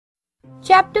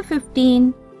Chapter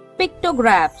 15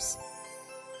 Pictographs.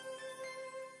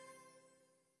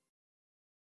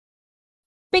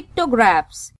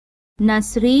 Pictographs.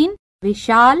 Nasreen,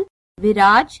 Vishal,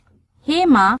 Viraj,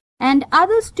 Hema and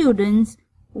other students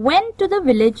went to the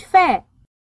village fair.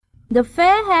 The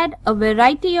fair had a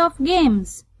variety of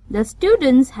games. The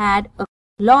students had a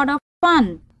lot of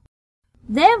fun.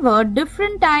 There were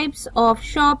different types of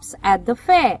shops at the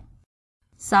fair.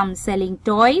 Some selling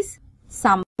toys,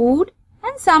 some food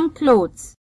and some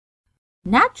clothes.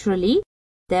 Naturally,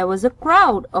 there was a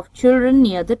crowd of children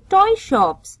near the toy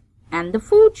shops and the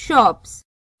food shops.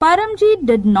 Paramjit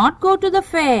did not go to the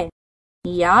fair.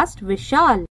 He asked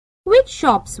Vishal which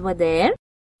shops were there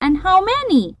and how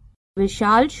many.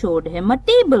 Vishal showed him a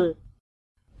table.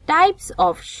 Types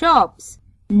of shops.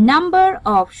 Number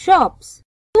of shops.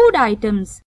 Food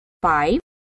items 5.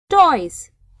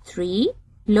 Toys 3.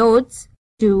 Clothes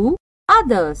 2.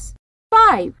 Others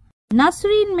 5.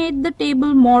 Nasreen made the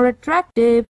table more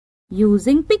attractive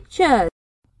using pictures.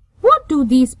 What do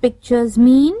these pictures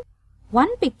mean?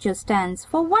 One picture stands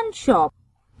for one shop.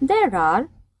 There are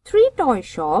 3 toy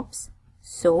shops,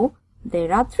 so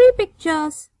there are 3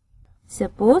 pictures.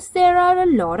 Suppose there are a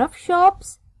lot of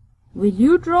shops. Will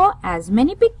you draw as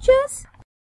many pictures?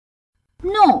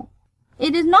 No,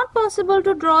 it is not possible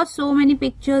to draw so many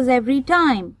pictures every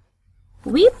time.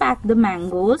 We pack the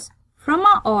mangoes from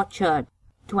our orchard.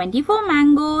 24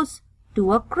 mangoes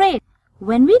to a crate.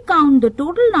 When we count the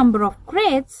total number of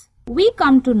crates, we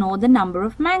come to know the number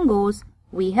of mangoes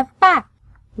we have packed.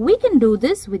 We can do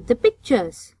this with the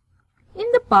pictures. In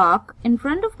the park in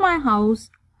front of my house,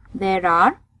 there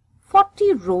are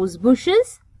 40 rose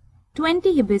bushes,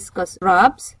 20 hibiscus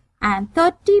shrubs and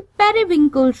 30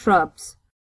 periwinkle shrubs.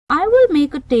 I will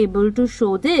make a table to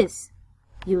show this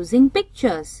using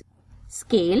pictures.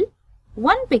 Scale.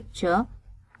 One picture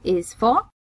is for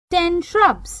 10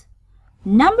 shrubs.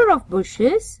 Number of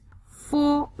bushes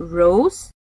 4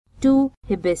 rose, 2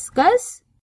 hibiscus,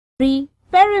 3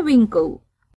 periwinkle.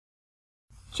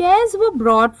 Chairs were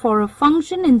brought for a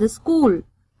function in the school.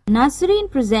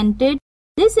 Nasreen presented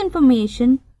this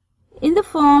information in the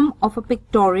form of a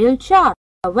pictorial chart.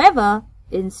 However,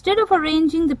 instead of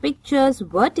arranging the pictures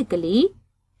vertically,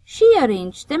 she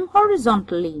arranged them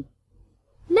horizontally.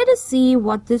 Let us see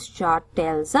what this chart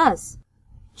tells us.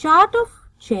 Chart of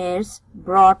chairs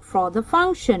brought for the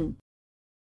function.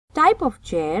 Type of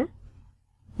chair.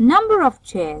 Number of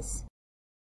chairs.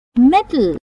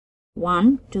 Metal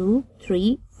 1, 2,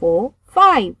 3, 4,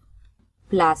 5.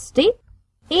 Plastic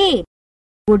 8.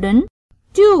 Wooden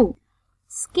 2.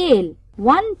 Scale.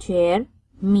 1 chair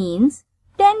means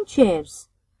 10 chairs.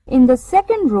 In the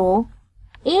second row,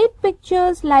 8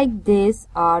 pictures like this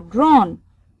are drawn.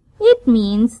 It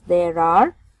means there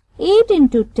are 8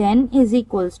 into 10 is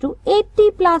equals to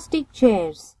 80 plastic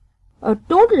chairs. A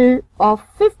total of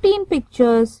 15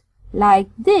 pictures like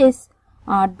this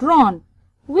are drawn,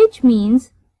 which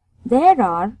means there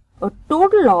are a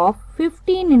total of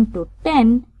 15 into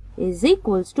 10 is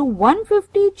equals to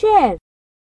 150 chairs.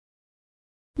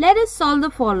 Let us solve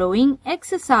the following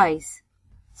exercise.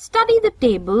 Study the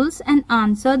tables and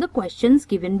answer the questions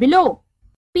given below.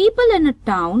 People in a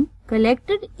town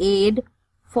collected aid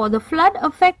for the flood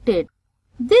affected.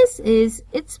 This is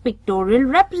its pictorial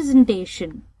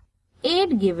representation.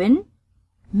 Aid given,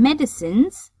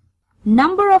 medicines,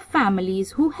 number of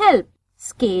families who help.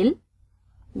 Scale,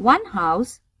 1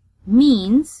 house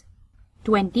means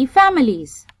 20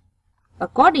 families.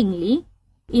 Accordingly,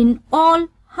 in all,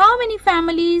 how many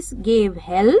families gave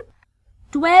help?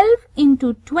 12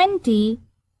 into 20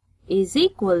 is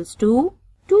equals to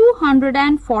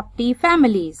 240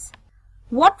 families.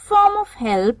 What form of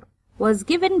help was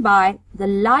given by the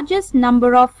largest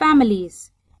number of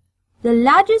families? The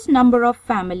largest number of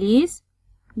families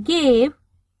gave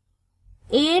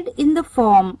aid in the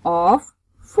form of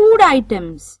food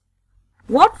items.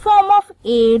 What form of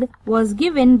aid was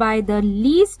given by the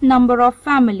least number of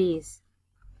families?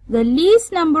 The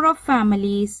least number of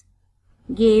families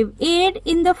gave aid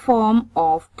in the form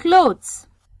of clothes.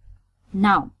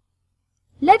 Now,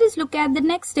 let us look at the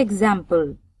next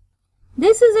example.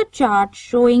 This is a chart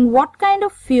showing what kind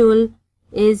of fuel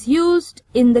is used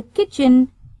in the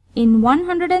kitchen in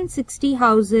 160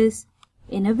 houses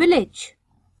in a village.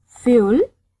 Fuel,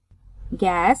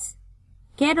 gas,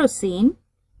 kerosene,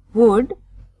 wood,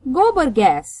 gobar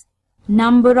gas.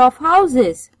 Number of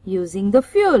houses using the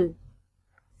fuel.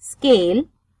 Scale,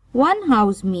 1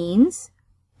 house means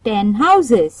 10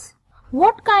 houses.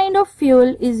 What kind of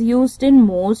fuel is used in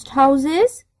most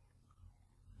houses?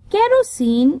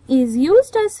 Kerosene is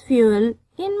used as fuel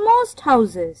in most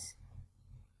houses.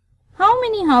 How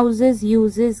many houses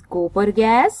uses gobar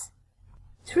gas?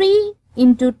 3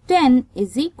 into 10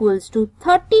 is equals to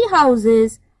 30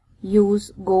 houses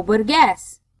use gobar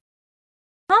gas.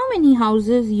 How many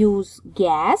houses use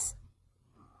gas?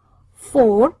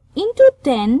 4 into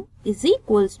 10 is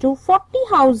equals to 40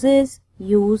 houses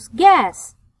use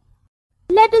gas.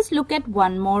 Let us look at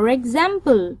one more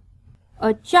example.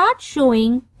 A chart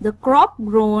showing the crop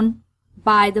grown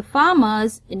by the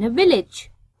farmers in a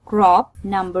village. Crop,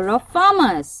 number of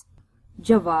farmers.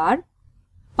 Jawar,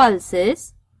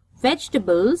 pulses,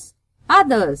 vegetables,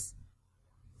 others.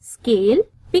 Scale,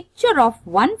 picture of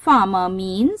one farmer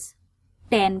means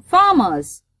 10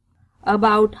 farmers.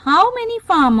 About how many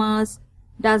farmers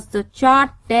does the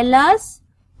chart tell us?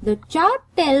 The chart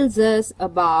tells us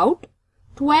about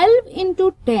 12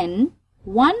 into 10,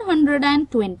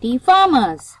 120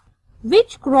 farmers.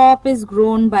 Which crop is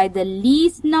grown by the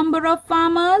least number of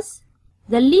farmers?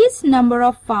 The least number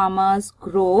of farmers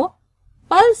grow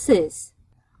pulses.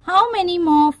 How many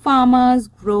more farmers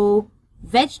grow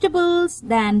vegetables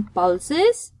than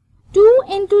pulses? 2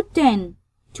 into 10,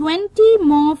 20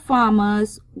 more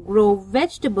farmers grow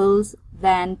vegetables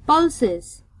than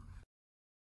pulses.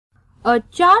 A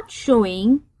chart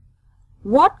showing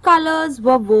what colors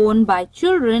were worn by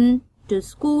children to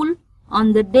school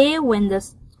on the day when the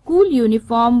school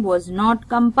uniform was not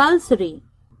compulsory.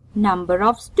 Number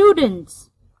of students.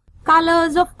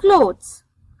 Colors of clothes.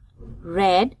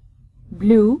 Red,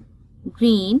 blue,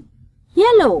 green,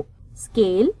 yellow.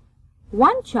 Scale.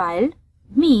 One child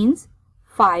means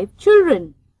 5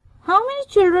 children. How many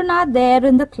children are there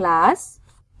in the class?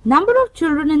 Number of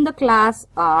children in the class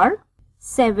are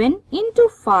 7 into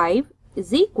 5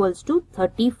 is equals to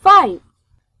 35.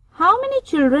 How many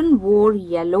children wore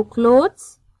yellow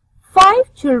clothes?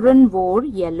 5 children wore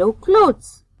yellow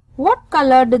clothes. What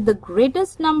color did the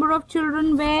greatest number of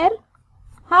children wear?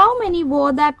 How many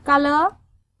wore that color?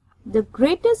 The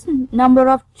greatest number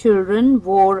of children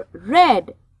wore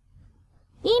red.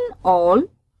 In all,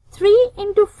 3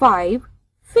 into 5,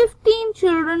 15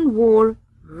 children wore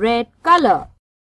red color.